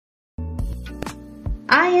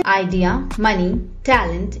Idea, money,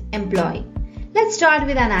 talent, employee. Let's start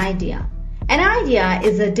with an idea. An idea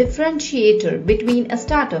is a differentiator between a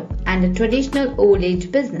startup and a traditional old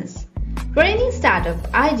age business. For any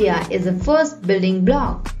startup, idea is the first building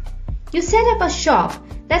block. You set up a shop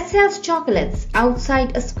that sells chocolates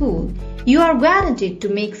outside a school. You are guaranteed to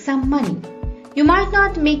make some money. You might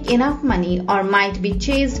not make enough money or might be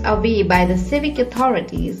chased away by the civic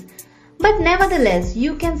authorities, but nevertheless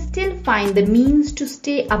you can still find the means to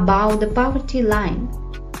stay above the poverty line.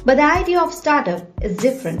 But the idea of startup is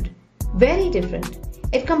different, very different.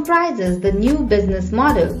 It comprises the new business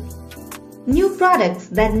model, new products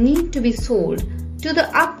that need to be sold to the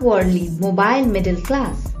upwardly mobile middle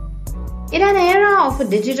class. In an era of a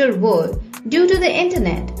digital world, due to the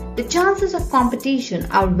internet, the chances of competition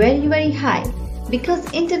are very high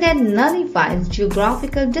because internet nullifies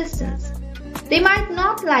geographical distance. They might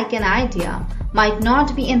not like an idea, might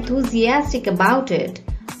not be enthusiastic about it,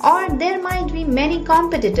 or there might be many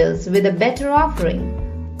competitors with a better offering.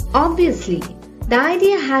 Obviously, the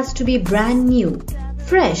idea has to be brand new,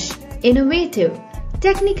 fresh, innovative,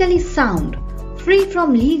 technically sound, free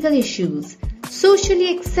from legal issues,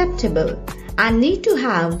 socially acceptable, and need to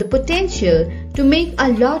have the potential to make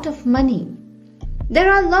a lot of money. There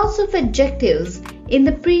are lots of adjectives in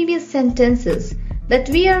the previous sentences that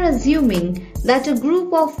we are assuming that a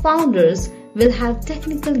group of founders will have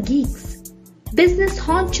technical geeks, business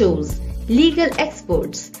honchos, legal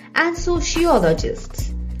experts, and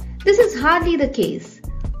sociologists. This is hardly the case.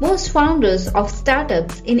 Most founders of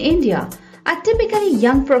startups in India are typically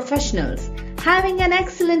young professionals having an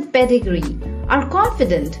excellent pedigree, are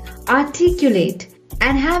confident, articulate,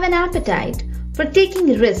 and have an appetite for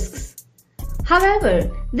taking risks. However,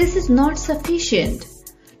 this is not sufficient.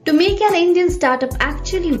 To make an Indian startup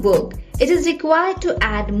actually work, it is required to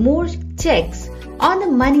add more checks on the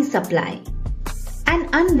money supply. An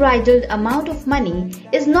unbridled amount of money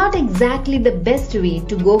is not exactly the best way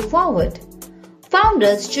to go forward.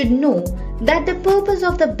 Founders should know that the purpose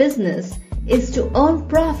of the business is to earn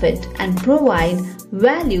profit and provide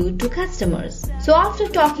value to customers. So after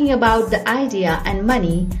talking about the idea and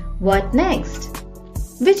money, what next?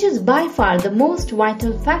 Which is by far the most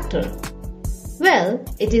vital factor? Well,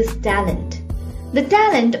 it is talent. The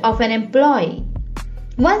talent of an employee.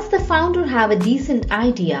 Once the founder have a decent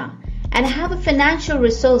idea and have a financial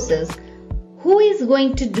resources, who is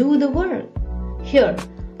going to do the work? Here,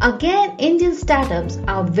 again, Indian startups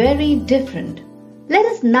are very different. Let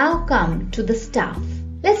us now come to the staff.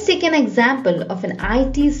 Let's take an example of an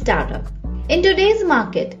IT startup. In today's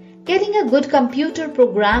market, getting a good computer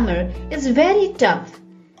programmer is very tough.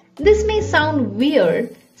 This may sound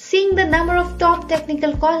weird, seeing the number of top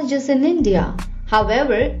technical colleges in India.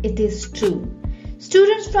 However, it is true.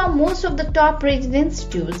 Students from most of the top-rated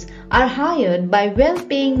institutes are hired by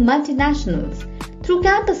well-paying multinationals through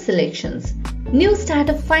campus selections. New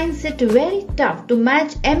startup finds it very tough to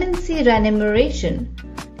match MNC remuneration.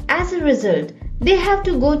 As a result, they have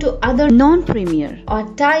to go to other non-premier or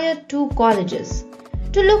Tier 2 colleges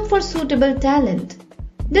to look for suitable talent.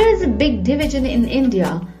 There is a big division in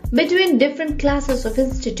India between different classes of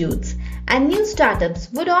institutes, and new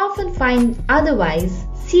startups would often find otherwise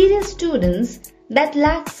serious students that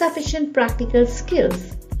lack sufficient practical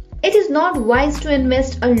skills. It is not wise to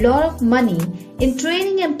invest a lot of money in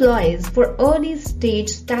training employees for early stage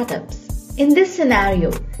startups. In this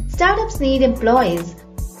scenario, startups need employees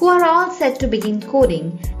who are all set to begin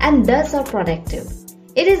coding and thus are productive.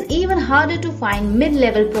 It is even harder to find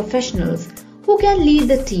mid-level professionals who can lead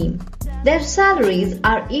the team. Their salaries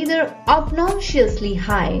are either obnoxiously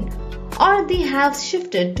high or they have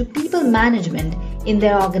shifted to people management in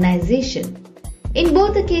their organization. In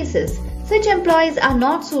both the cases, such employees are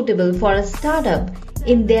not suitable for a startup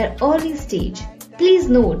in their early stage. Please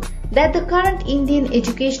note that the current Indian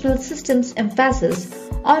educational system's emphasis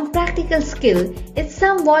on practical skill is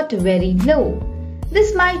somewhat very low.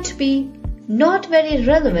 This might be not very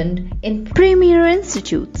relevant in premier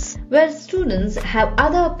institutes, where students have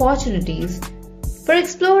other opportunities for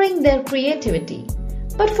exploring their creativity.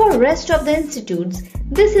 But for rest of the institutes,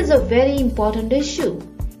 this is a very important issue.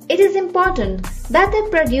 It is important that they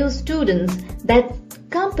produce students that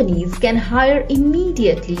companies can hire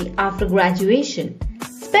immediately after graduation.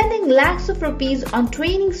 Spending lakhs of rupees on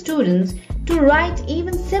training students to write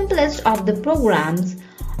even simplest of the programs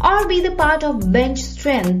or be the part of bench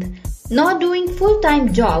strength, not doing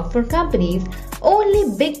full-time job for companies,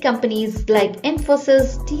 only big companies like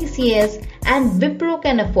Infosys, TCS and Wipro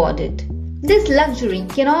can afford it. This luxury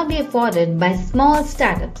cannot be afforded by small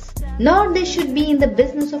startups, nor they should be in the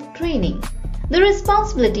business of training. The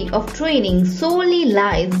responsibility of training solely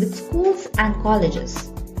lies with schools and colleges.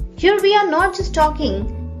 Here we are not just talking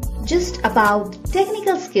about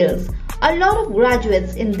technical skills. A lot of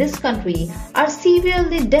graduates in this country are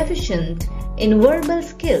severely deficient in verbal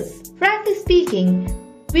skills. Frankly speaking,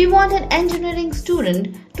 we want an engineering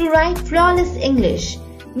student to write flawless English,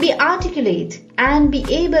 be articulate, and be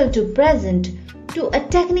able to present to a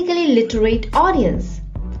technically literate audience.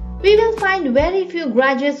 We will find very few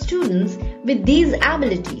graduate students with these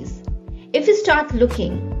abilities. If you start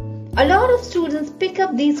looking, a lot of students pick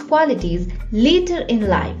up these qualities later in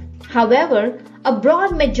life. However, a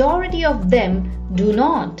broad majority of them do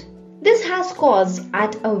not. This has caused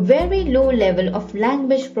at a very low level of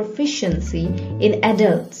language proficiency in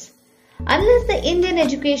adults. Unless the Indian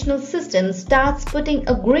educational system starts putting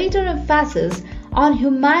a greater emphasis on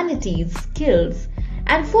humanities skills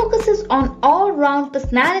and focuses on all-round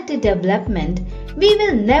personality development, we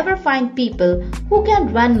will never find people who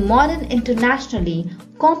can run modern internationally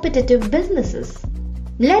competitive businesses.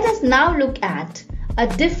 Let us now look at a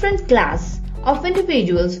different class of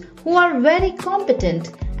individuals who are very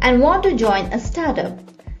competent and want to join a startup.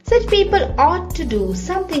 Such people ought to do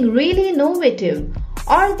something really innovative,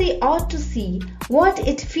 or they ought to see what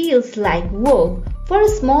it feels like work for a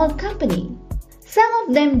small company. Some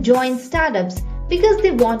of them join startups because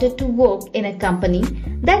they wanted to work in a company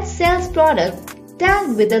that sells products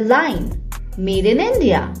tagged with a line, Made in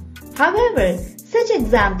India. However, such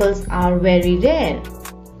examples are very rare.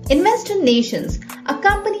 In Western nations, a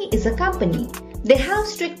company is a company. They have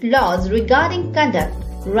strict laws regarding conduct,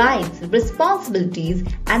 rights, responsibilities,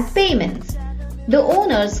 and payments. The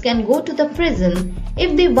owners can go to the prison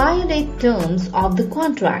if they violate terms of the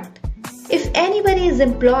contract. If anybody is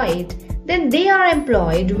employed, then they are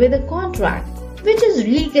employed with a contract, which is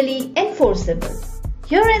legally enforceable.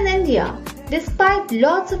 Here in India, despite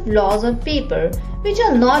lots of laws on paper, which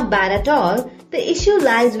are not bad at all, the issue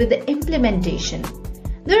lies with the implementation.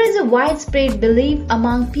 There is a widespread belief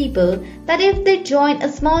among people that if they join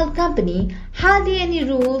a small company, hardly any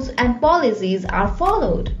rules and policies are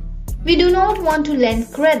followed. We do not want to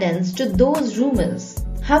lend credence to those rumors.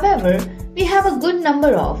 However, we have a good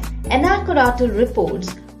number of anecdotal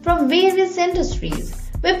reports from various industries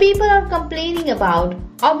where people are complaining about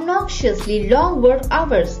obnoxiously long work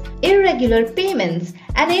hours, irregular payments,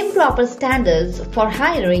 and improper standards for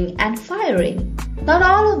hiring and firing. Not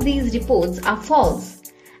all of these reports are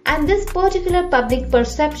false, and this particular public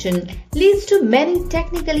perception leads to many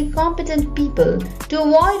technically competent people to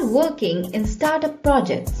avoid working in startup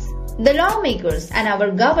projects. The lawmakers and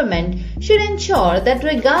our government should ensure that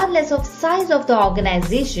regardless of size of the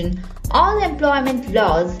organization, all employment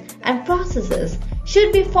laws and processes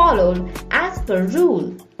should be followed as per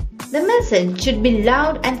rule. The message should be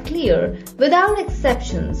loud and clear without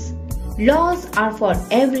exceptions. Laws are for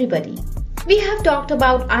everybody. We have talked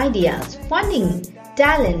about ideas, funding,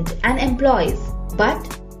 talent, and employees. But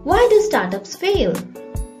why do startups fail?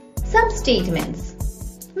 Some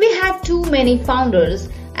statements. We had too many founders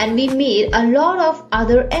and we made a lot of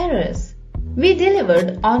other errors. We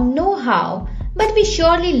delivered on know-how, but we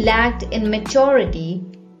surely lacked in maturity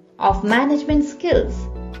of management skills.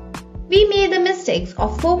 We made the mistakes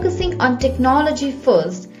of focusing on technology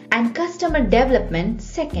first and customer development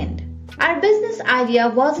second. Our business idea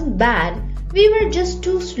wasn't bad, we were just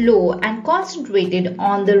too slow and concentrated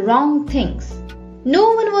on the wrong things.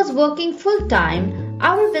 No one was working full-time,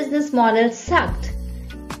 our business model sucked.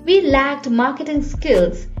 We lacked marketing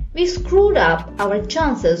skills, we screwed up our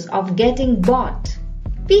chances of getting bought.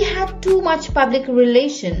 We had too much public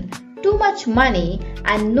relation, too much money,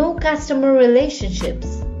 and no customer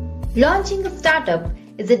relationships. Launching a startup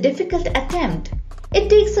is a difficult attempt. It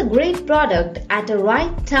takes a great product at a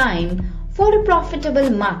right time for a profitable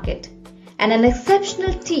market and an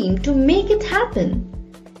exceptional team to make it happen.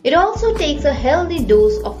 It also takes a healthy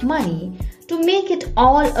dose of money to make it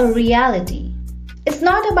all a reality. It's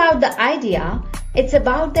not about the idea, it's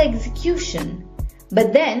about the execution.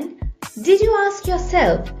 But then, did you ask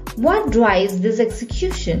yourself what drives this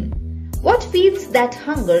execution? What feeds that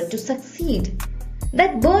hunger to succeed?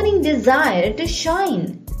 That burning desire to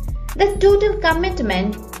shine? That total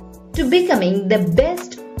commitment to becoming the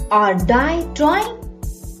best or die trying?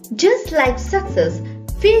 Just like success,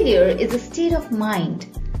 failure is a state of mind.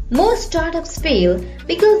 Most startups fail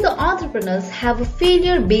because the entrepreneurs have a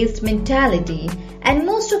failure-based mentality and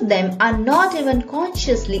most of them are not even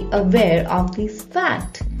consciously aware of this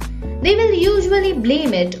fact. They will usually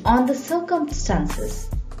blame it on the circumstances.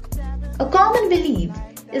 A common belief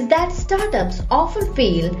is that startups often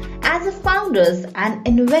fail as the founders and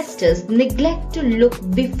investors neglect to look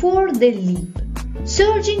before they leap.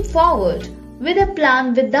 Surging forward, with a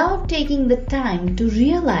plan without taking the time to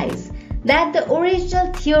realize that the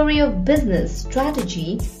original theory of business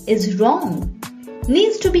strategy is wrong,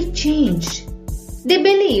 needs to be changed. They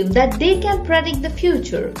believe that they can predict the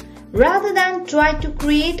future rather than try to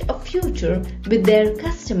create a future with their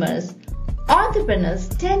customers. Entrepreneurs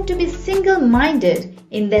tend to be single-minded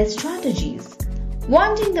in their strategies,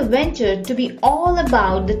 wanting the venture to be all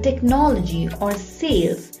about the technology or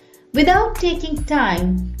sales without taking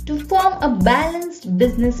time to form a balanced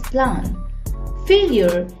business plan.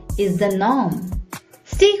 Failure is the norm.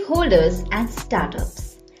 Stakeholders and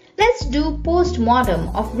startups. Let's do post-mortem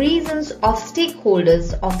of reasons of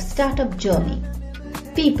stakeholders of startup journey.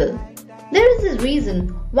 People. There is a reason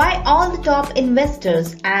why all the top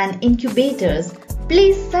investors and incubators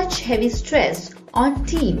place such heavy stress on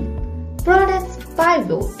team. Products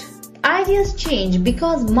pivot. Ideas change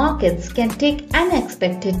because markets can take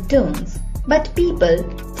unexpected turns, but people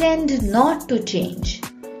tend not to change.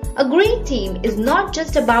 A great team is not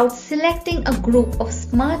just about selecting a group of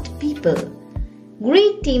smart people.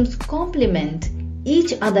 Great teams complement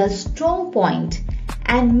each other's strong point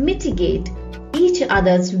and mitigate each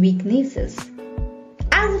other's weaknesses.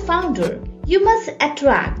 As a founder, you must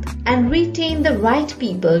attract and retain the right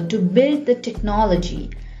people to build the technology,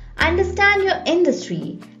 understand your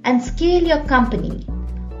industry, and scale your company.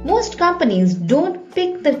 Most companies don't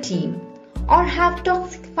pick the team or have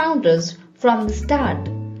toxic founders from the start.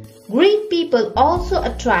 Great people also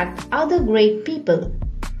attract other great people.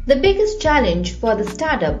 The biggest challenge for the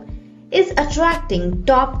startup is attracting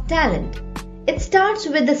top talent. It starts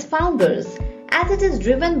with its founders as it is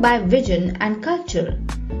driven by vision and culture.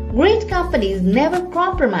 Great companies never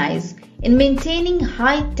compromise in maintaining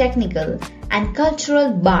high technical and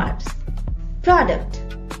cultural bars. Product.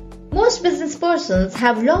 Most business persons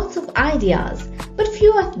have lots of ideas, but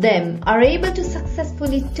few of them are able to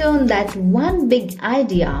successfully turn that one big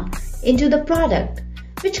idea into the product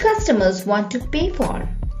which customers want to pay for.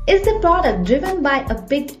 Is the product driven by a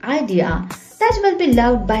big idea that will be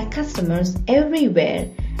loved by customers everywhere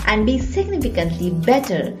and be significantly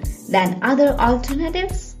better than other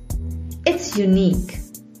alternatives? It's unique.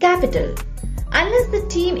 Capital. Unless the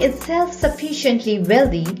team is self-sufficiently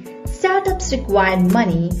wealthy, startups require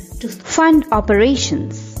money to fund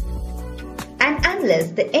operations. And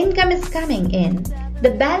unless the income is coming in,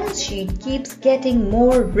 the balance sheet keeps getting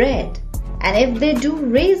more red. And if they do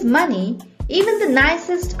raise money, even the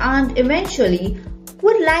nicest aunt eventually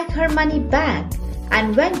would like her money back,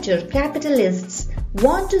 and venture capitalists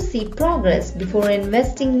want to see progress before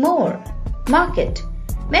investing more. Market.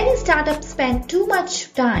 Many startups spend too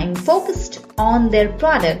much time focused on their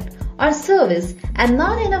product or service and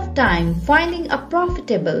not enough time finding a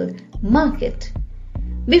profitable market.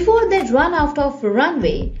 Before they run out of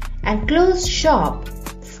runway and close shop,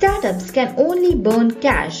 startups can only burn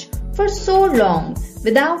cash for so long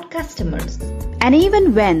without customers. And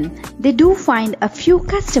even when they do find a few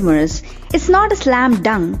customers, it's not a slam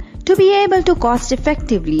dunk to be able to cost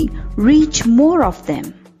effectively reach more of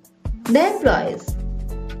them. The employees.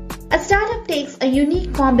 A startup takes a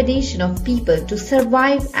unique combination of people to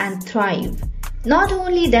survive and thrive. Not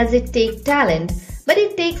only does it take talent, but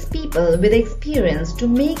it takes people with experience to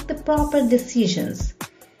make the proper decisions.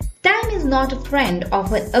 Time is not a friend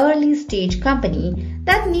of an early stage company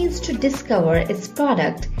that needs to discover its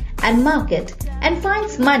product and market and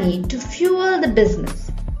finds money to fuel the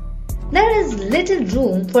business. There is little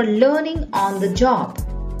room for learning on the job.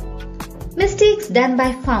 Mistakes done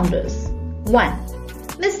by founders. 1.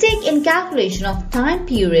 Mistake in calculation of time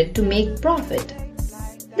period to make profit.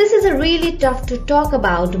 This is a really tough to talk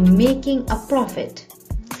about making a profit.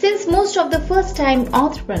 Since most of the first-time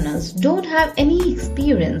entrepreneurs don't have any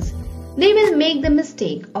experience, they will make the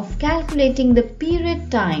mistake of calculating the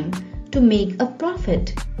period time to make a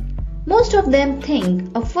profit. Most of them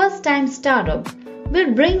think a first-time startup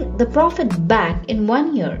will bring the profit back in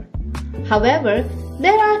 1 year. However,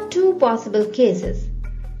 there are two possible cases.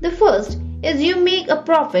 The first is you make a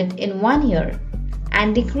profit in 1 year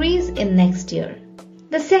and decrease in next year.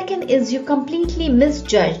 The second is you completely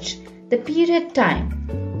misjudge the period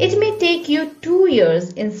time. It may take you 2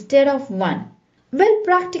 years instead of 1. Well,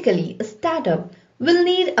 practically, a startup will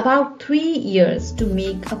need about 3 years to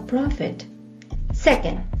make a profit.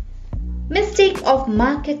 Second, mistake of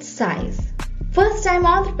market size. First-time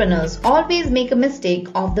entrepreneurs always make a mistake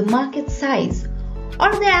of the market size,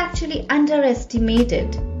 or they actually underestimate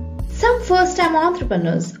it. Some first-time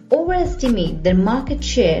entrepreneurs overestimate their market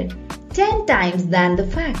share 10 times than the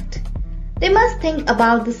fact. They must think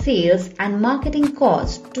about the sales and marketing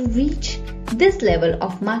costs to reach this level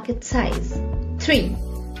of market size. 3.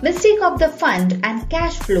 Mistake of the fund and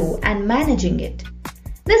cash flow and managing it.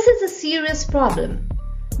 This is a serious problem.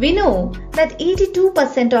 We know that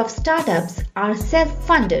 82% of startups are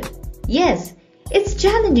self-funded. Yes, it's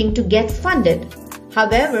challenging to get funded.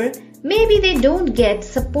 However, maybe they don't get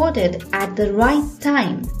supported at the right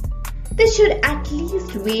time. They should at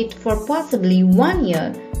least wait for possibly 1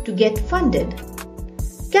 year to get funded.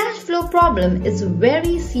 Cash flow problem is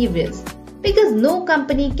very serious because no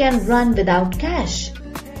company can run without cash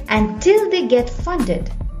until they get funded.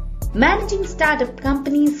 Managing startup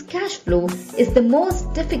companies' cash flow is the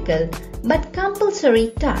most difficult but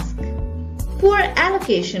compulsory task. Poor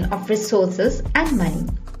allocation of resources and money.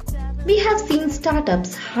 We have seen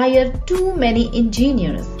startups hire too many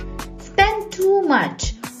engineers, spend too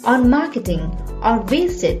much on marketing or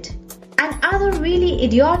waste it, and other really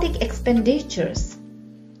idiotic expenditures.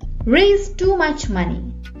 Raise too much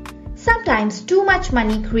money. Sometimes too much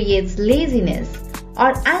money creates laziness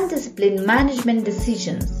or undisciplined management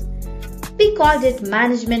decisions. We called it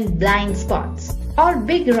management blind spots, or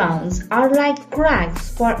big rounds are like cracks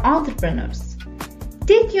for entrepreneurs.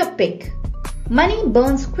 Take your pick. Money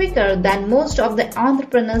burns quicker than most of the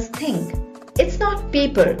entrepreneurs think. It's not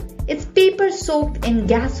paper, it's paper soaked in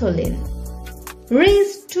gasoline.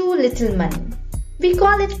 Raise too little money. We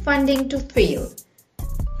call it funding to fail.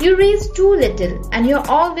 You raise too little and you're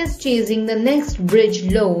always chasing the next bridge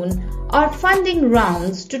loan or funding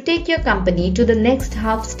rounds to take your company to the next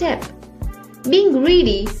half step. Being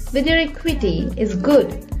greedy with your equity is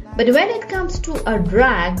good, but when it comes to a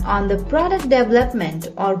drag on the product development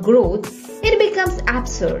or growth, it becomes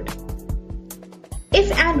absurd.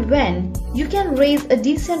 If and when you can raise a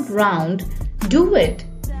decent round, do it.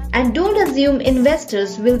 And don't assume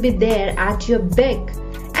investors will be there at your beck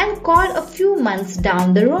and call a few months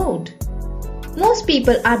down the road. Most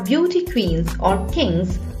people are beauty queens or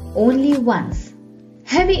kings only once.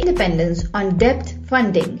 Heavy dependence on debt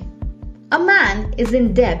funding. A man is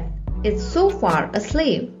in debt is so far a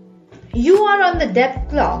slave. You are on the debt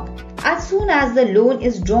clock as soon as the loan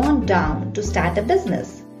is drawn down to start a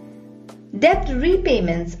business. Debt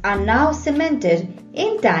repayments are now cemented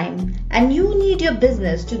in time and you need your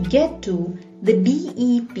business to get to the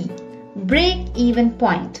BEP, break-even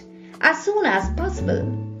point, as soon as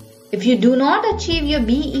possible. If you do not achieve your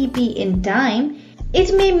BEP in time,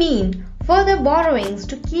 it may mean further borrowings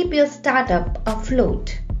to keep your startup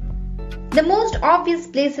afloat. The most obvious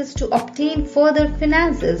places to obtain further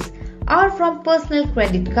finances are from personal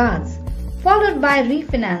credit cards, followed by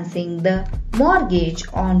refinancing the mortgage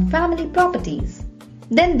on family properties.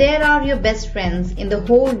 Then there are your best friends in the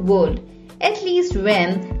whole world, at least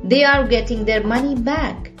when they are getting their money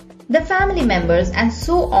back, the family members and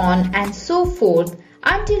so on and so forth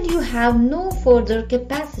until you have no further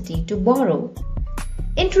capacity to borrow.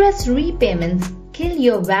 Interest repayments kill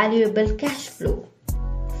your valuable cash flow.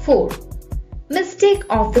 4. Mistake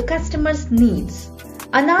of the customer's needs.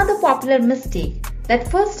 Another popular mistake that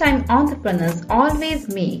first-time entrepreneurs always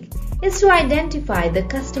make is to identify the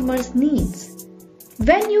customer's needs.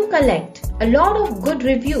 When you collect a lot of good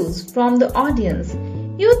reviews from the audience,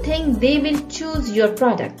 you think they will choose your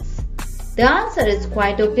products. The answer is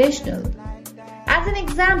quite occasional. As an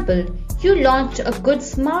example, you launched a good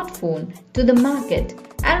smartphone to the market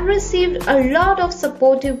and received a lot of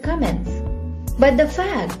supportive comments. But the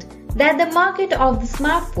fact that the market of the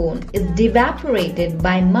smartphone is evaporated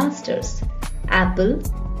by masters, Apple,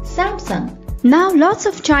 Samsung. Now lots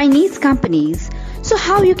of Chinese companies, so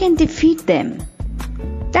how you can defeat them?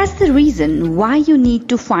 That's the reason why you need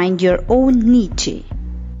to find your own niche.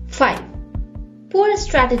 5. Poor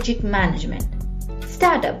strategic management.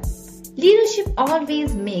 Startup. Leadership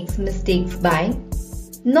always makes mistakes by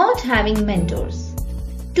not having mentors.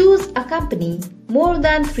 Two's a company more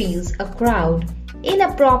than three's a crowd.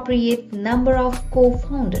 Inappropriate number of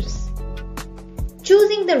co-founders.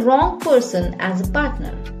 Choosing the wrong person as a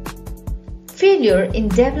partner. Failure in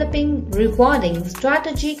developing rewarding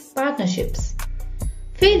strategic partnerships.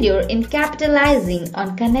 Failure in capitalizing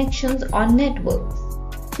on connections or networks.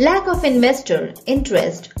 Lack of investor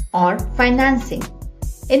interest or financing.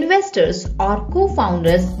 Investors or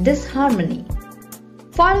co-founders disharmony.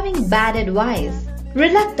 Following bad advice.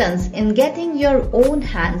 Reluctance in getting your own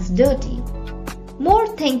hands dirty. More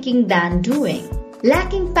thinking than doing,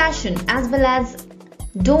 lacking passion as well as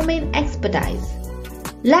domain expertise,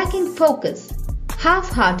 lacking focus,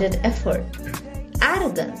 half-hearted effort,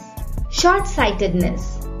 arrogance,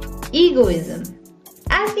 short-sightedness, egoism.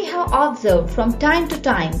 As we have observed from time to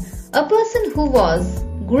time, a person who was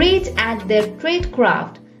great at their trade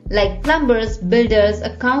craft, like plumbers, builders,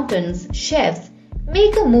 accountants, chefs,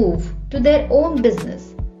 make a move to their own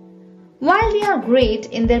business. While they are great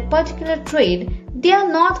in their particular trade, they are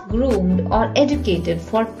not groomed or educated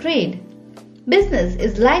for trade. Business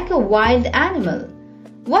is like a wild animal.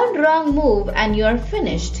 One wrong move and you are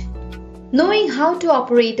finished. Knowing how to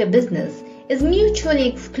operate a business is mutually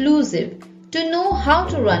exclusive to know how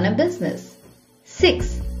to run a business.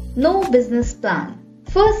 6. No business plan.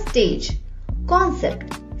 First stage,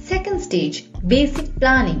 concept. Second stage, basic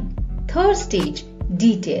planning. Third stage,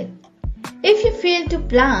 detail. If you fail to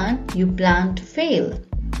plan, you plan to fail.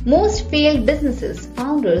 Most failed businesses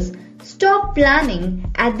founders stop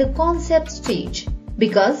planning at the concept stage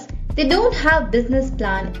because they don't have business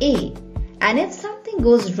plan A, and if something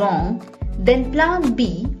goes wrong, then plan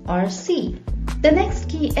B or C. The next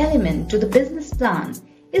key element to the business plan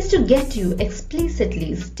is to get you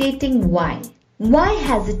explicitly stating why. Why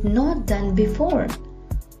has it not done before?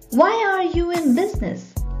 Why are you in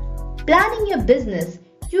business? Planning your business,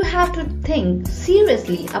 you have to think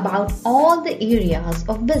seriously about all the areas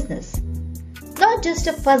of business, not just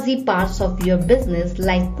the fuzzy parts of your business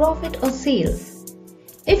like profit or sales.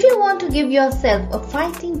 If you want to give yourself a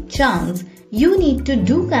fighting chance, you need to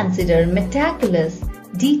consider meticulous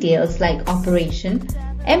details like operation,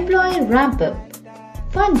 employee ramp-up,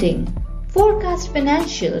 funding, forecast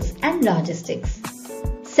financials, and logistics.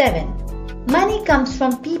 7. Money comes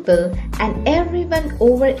from people and everyone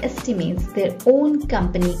overestimates their own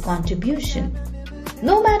company contribution.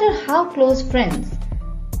 No matter how close friends,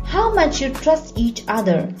 how much you trust each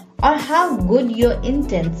other, or how good your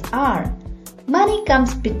intents are, money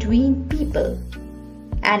comes between people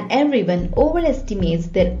and everyone overestimates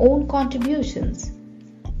their own contributions.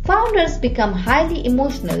 Founders become highly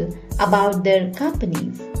emotional about their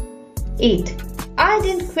companies. 8. I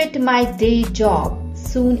didn't quit my day job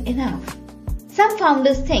soon enough. Some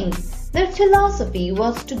founders think their philosophy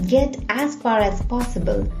was to get as far as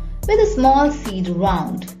possible with a small seed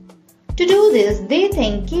round. To do this, they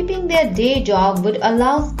think keeping their day job would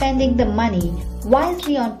allow spending the money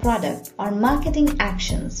wisely on product or marketing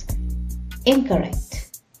actions.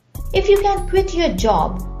 Incorrect. If you can quit your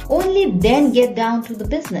job, only then get down to the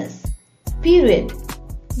business. Period.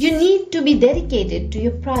 You need to be dedicated to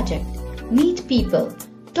your project, meet people,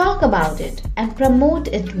 talk about it, and promote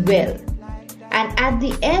it well. And at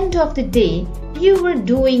the end of the day, you were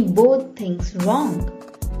doing both things wrong,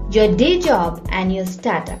 your day job and your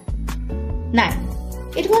startup.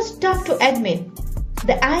 9. It was tough to admit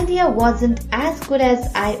the idea wasn't as good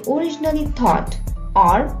as I originally thought,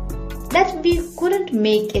 or that we couldn't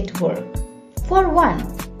make it work. For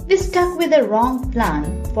one, we stuck with the wrong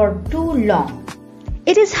plan for too long.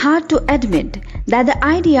 It is hard to admit that the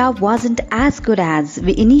idea wasn't as good as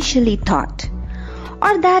we initially thought,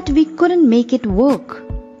 or that we couldn't make it work.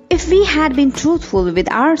 If we had been truthful with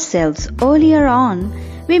ourselves earlier on,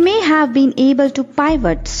 we may have been able to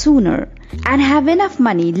pivot sooner and have enough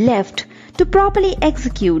money left to properly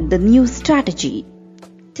execute the new strategy.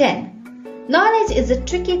 10. Knowledge is a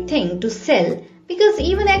tricky thing to sell because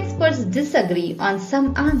even experts disagree on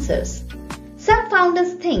some answers. Some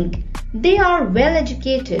founders think they are well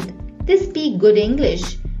educated, they speak good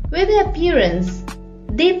English, with their appearance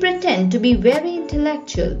they pretend to be very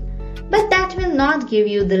intellectual, but that will not give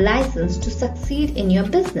you the license to succeed in your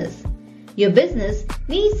business. Your business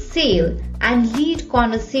needs sale and lead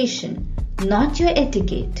conversation, not your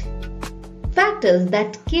etiquette. Factors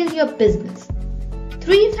that kill your business.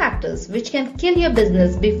 3 factors which can kill your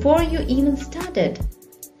business before you even started.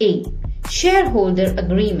 A. Shareholder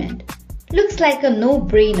agreement. Looks like a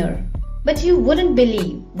no-brainer, but you wouldn't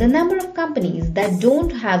believe the number of companies that don't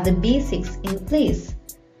have the basics in place.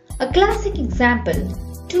 A classic example,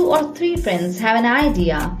 2 or 3 friends have an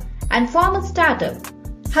idea and form a startup.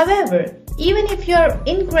 However, even if you're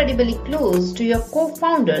incredibly close to your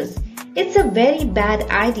co-founders, it's a very bad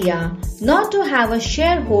idea not to have a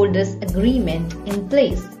shareholders agreement in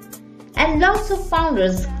place. And lots of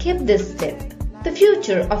founders skip this step. The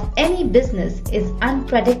future of any business is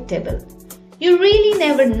unpredictable. You really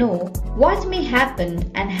never know what may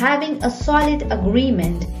happen, and having a solid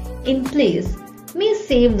agreement in place may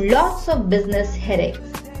save lots of business headaches.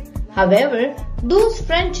 However, those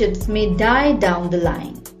friendships may die down the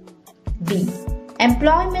line. B.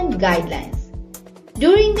 Employment guidelines.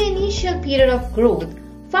 During the initial period of growth,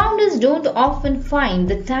 founders don't often find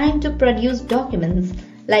the time to produce documents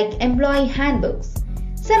like employee handbooks.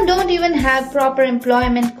 Some don't even have proper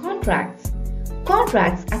employment contracts.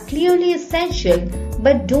 Contracts are clearly essential,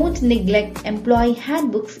 but don't neglect employee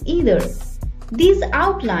handbooks either. These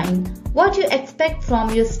outline what you expect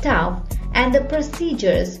from your staff and the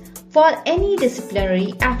procedures for any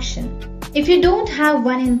disciplinary action. If you don't have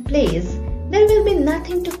one in place, there will be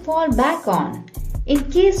nothing to fall back on. in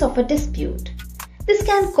case of a dispute. This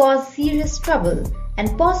can cause serious trouble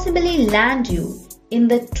and possibly land you in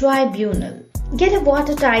the tribunal. Get a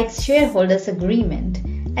watertight shareholders agreement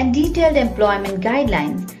and detailed employment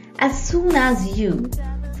guidelines as soon as you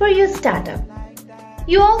for your startup.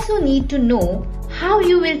 You also need to know how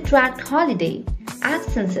you will track holiday,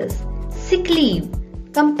 absences, sick leave,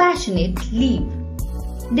 compassionate leave.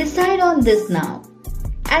 Decide on this now,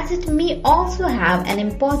 as it may also have an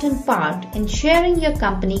important part in sharing your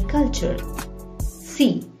company culture.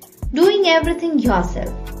 C. Doing everything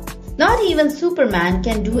yourself. Not even Superman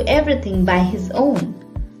can do everything by his own.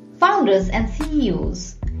 Founders and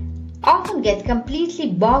CEOs often get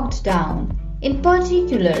completely bogged down in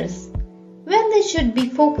particulars when they should be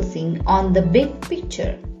focusing on the big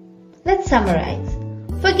picture. Let's summarize.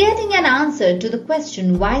 Forgetting an answer to the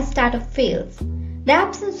question why startup fails, the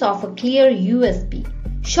absence of a clear USP,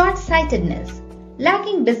 short-sightedness,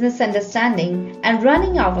 lacking business understanding, and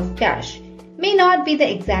running out of cash may not be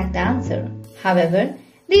the exact answer. However,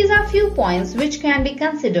 these are few points which can be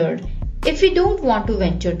considered if we don't want to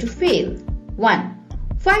venture to fail. 1.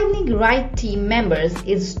 Finding right team members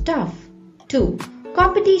is tough. 2.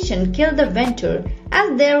 Competition killed the venture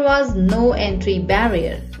as there was no entry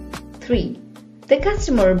barrier. 3. The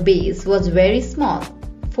customer base was very small.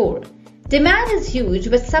 4. Demand is huge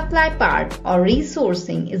but supply part or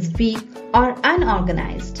resourcing is weak or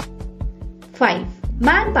unorganized. 5.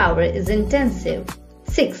 Manpower is intensive.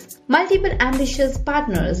 6. Multiple ambitious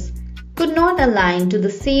partners could not align to the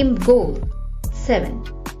same goal. 7.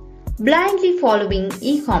 Blindly following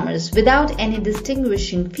e-commerce without any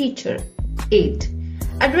distinguishing feature. 8.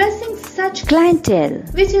 Addressing such clientele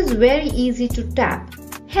which is very easy to tap.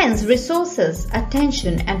 Hence, resources,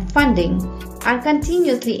 attention, and funding are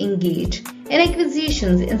continuously engaged in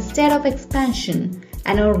acquisitions instead of expansion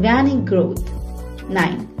and organic growth.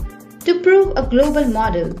 9. To prove a global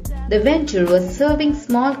model, the venture was serving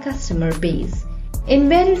small customer base in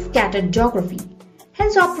very scattered geography.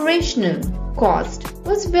 Hence, operational cost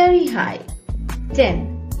was very high.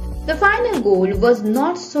 10. The final goal was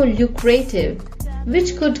not so lucrative,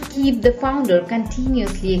 which could keep the founder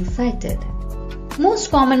continuously excited.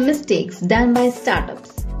 Most common mistakes done by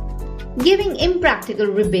startups. Giving impractical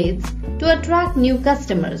rebates to attract new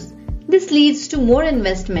customers. This leads to more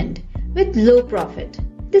investment with low profit.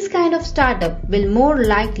 This kind of startup will more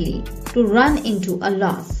likely to run into a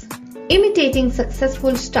loss. Imitating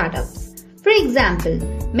successful startups. For example,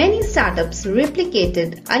 many startups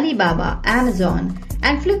replicated Alibaba, Amazon,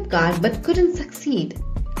 and Flipkart but couldn't succeed.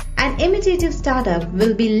 An imitative startup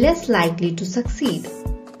will be less likely to succeed.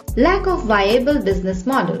 Lack of viable business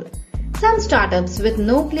model. Some startups with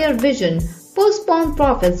no clear vision postpone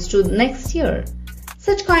profits to next year.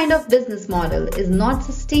 Such kind of business model is not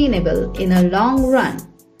sustainable in a long run.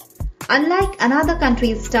 Unlike another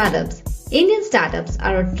country's startups, Indian startups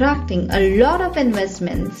are attracting a lot of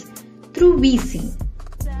investments through VC.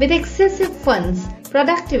 With excessive funds,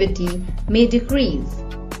 productivity may decrease.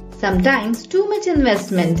 Sometimes too much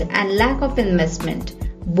investment and lack of investment,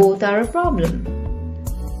 both are a problem.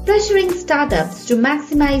 Pressuring startups to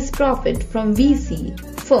maximize profit from VC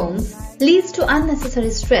firms leads to unnecessary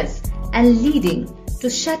stress and leading to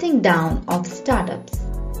shutting down of startups.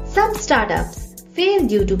 Some startups fail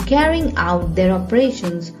due to carrying out their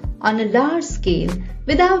operations on a large scale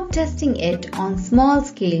without testing it on small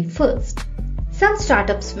scale first. Some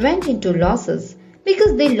startups went into losses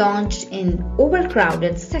because they launched in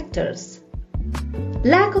overcrowded sectors.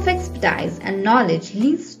 Lack of expertise and knowledge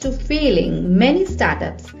leads to failing many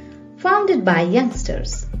startups founded by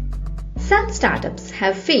youngsters. Some startups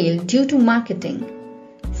have failed due to marketing.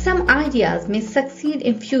 Some ideas may succeed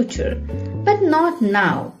in future, but not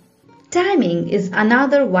now. Timing is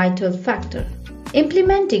another vital factor.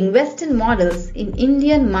 Implementing Western models in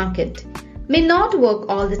Indian market may not work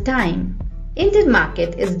all the time. Indian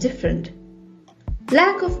market is different.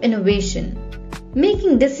 Lack of innovation.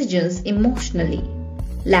 Making decisions emotionally.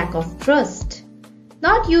 Lack of trust.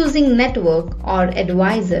 Not using network or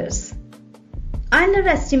advisors.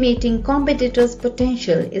 Underestimating competitors'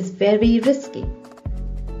 potential is very risky.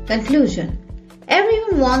 Conclusion.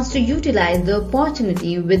 Everyone wants to utilize the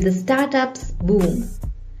opportunity with the startup's boom,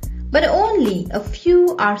 but only a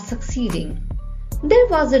few are succeeding. There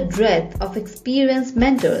was a dearth of experienced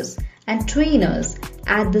mentors and trainers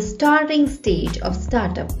at the starting stage of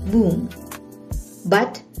startup boom.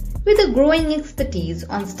 But with the growing expertise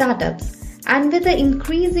on startups and with the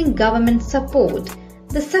increasing government support,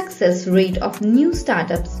 the success rate of new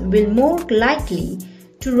startups will more likely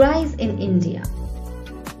to rise in India.